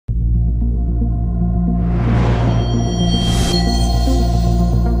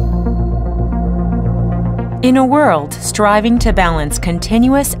In a world striving to balance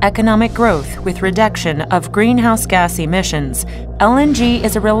continuous economic growth with reduction of greenhouse gas emissions, LNG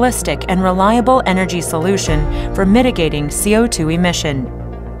is a realistic and reliable energy solution for mitigating CO2 emission.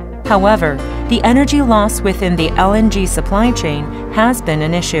 However, the energy loss within the LNG supply chain has been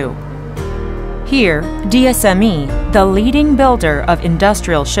an issue. Here, DSME, the leading builder of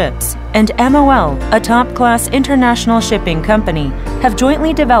industrial ships, and MOL, a top-class international shipping company, have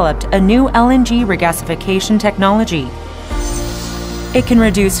jointly developed a new LNG regasification technology. It can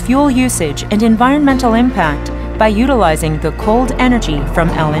reduce fuel usage and environmental impact by utilizing the cold energy from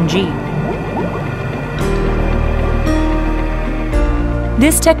LNG.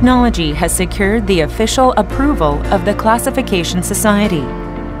 This technology has secured the official approval of the Classification Society.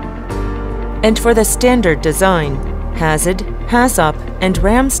 And for the standard design, HAZID, HAZOP, and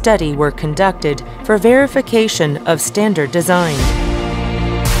RAM study were conducted for verification of standard design.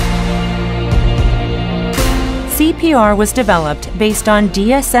 CPR was developed based on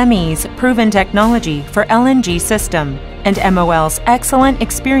DSME's proven technology for LNG system and MOL's excellent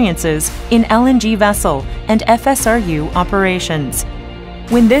experiences in LNG vessel and FSRU operations.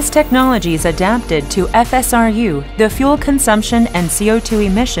 When this technology is adapted to FSRU, the fuel consumption and CO2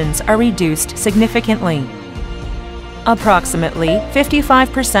 emissions are reduced significantly. Approximately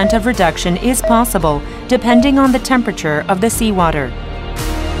 55% of reduction is possible depending on the temperature of the seawater.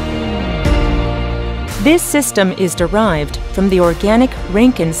 This system is derived from the organic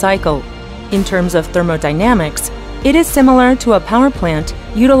Rankine cycle. In terms of thermodynamics, it is similar to a power plant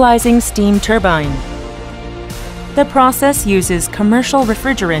utilizing steam turbine. The process uses commercial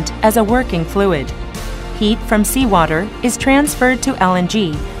refrigerant as a working fluid. Heat from seawater is transferred to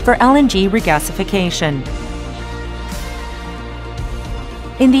LNG for LNG regasification.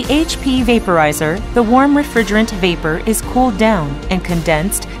 In the HP vaporizer, the warm refrigerant vapor is cooled down and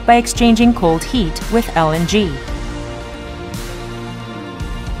condensed by exchanging cold heat with LNG.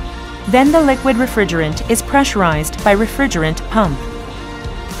 Then the liquid refrigerant is pressurized by refrigerant pump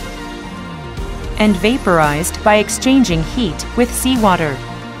and vaporized by exchanging heat with seawater.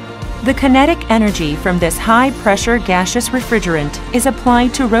 The kinetic energy from this high-pressure gaseous refrigerant is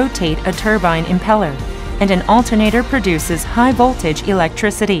applied to rotate a turbine impeller, and an alternator produces high-voltage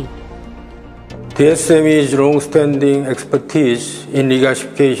electricity. DSME's long-standing expertise in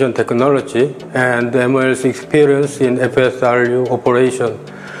regasification technology and MOL's experience in FSRU operation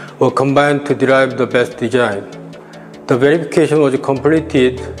were combined to derive the best design. The verification was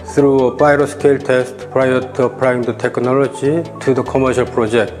completed through a pilot-scale test prior to applying the technology to the commercial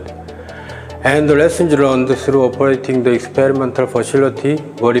project, and the lessons learned through operating the experimental facility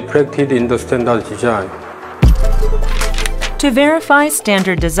were reflected in the standard design. To verify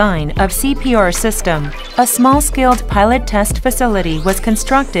standard design of CPR system, a small-scaled pilot test facility was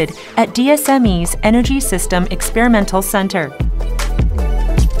constructed at DSME's Energy System Experimental Center.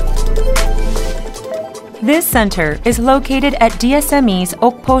 This center is located at DSME's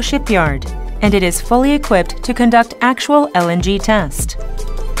Okpo shipyard, and it is fully equipped to conduct actual LNG test.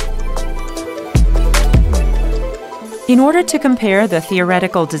 In order to compare the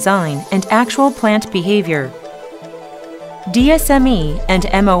theoretical design and actual plant behavior, DSME and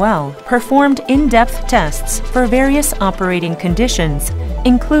MOL performed in-depth tests for various operating conditions,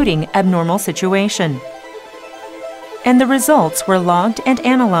 including abnormal situation. And the results were logged and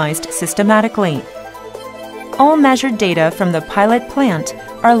analyzed systematically. All measured data from the pilot plant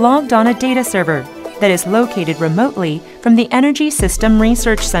are logged on a data server that is located remotely from the Energy System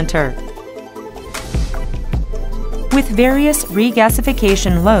Research Center. With various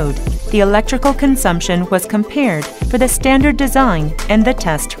regasification load, the electrical consumption was compared for the standard design and the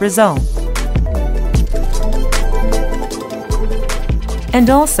test result. And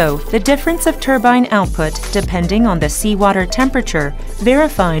also the difference of turbine output depending on the seawater temperature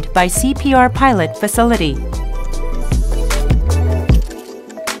verified by CPR pilot facility.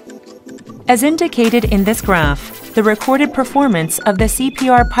 As indicated in this graph, the recorded performance of the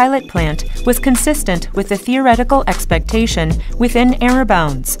CPR pilot plant was consistent with the theoretical expectation within error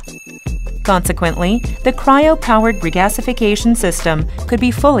bounds. Consequently, the cryo-powered regasification system could be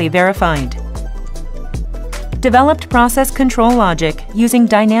fully verified. Developed process control logic using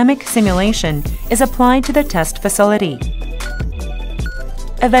dynamic simulation is applied to the test facility.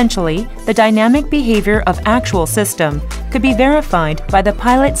 Eventually, the dynamic behavior of actual system could be verified by the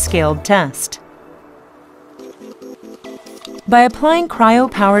pilot-scaled test. By applying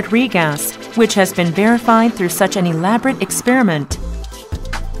cryo-powered regas, which has been verified through such an elaborate experiment,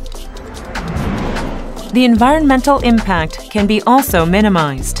 the environmental impact can be also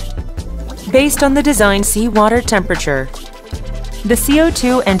minimized. Based on the design seawater temperature, The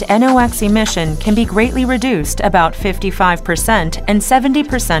CO2 and NOx emission can be greatly reduced, about 55% and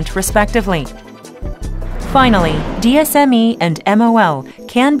 70% respectively. Finally, DSME and MOL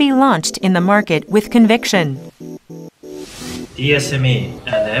can be launched in the market with conviction. DSME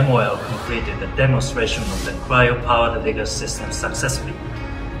and MOL completed the demonstration of the Cryo-Powered Regas system successfully.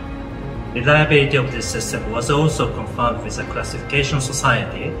 Reliability of this system was also confirmed with the classification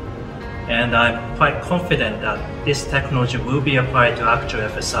society, and I'm quite confident that this technology will be applied to actual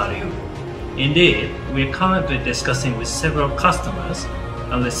FSRU. Indeed, we are currently discussing with several customers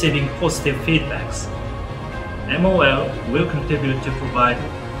and receiving positive feedbacks. MOL will contribute to provide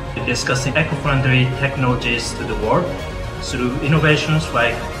discussing eco-friendly technologies to the world through innovations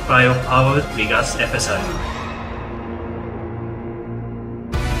like Cryo-Powered Regas FSRU.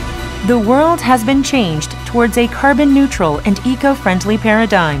 The world has been changed towards a carbon-neutral and eco-friendly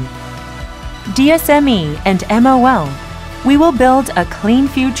paradigm. DSME and MOL, we will build a clean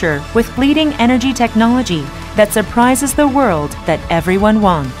future with leading energy technology that surprises the world that everyone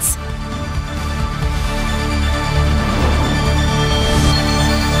wants.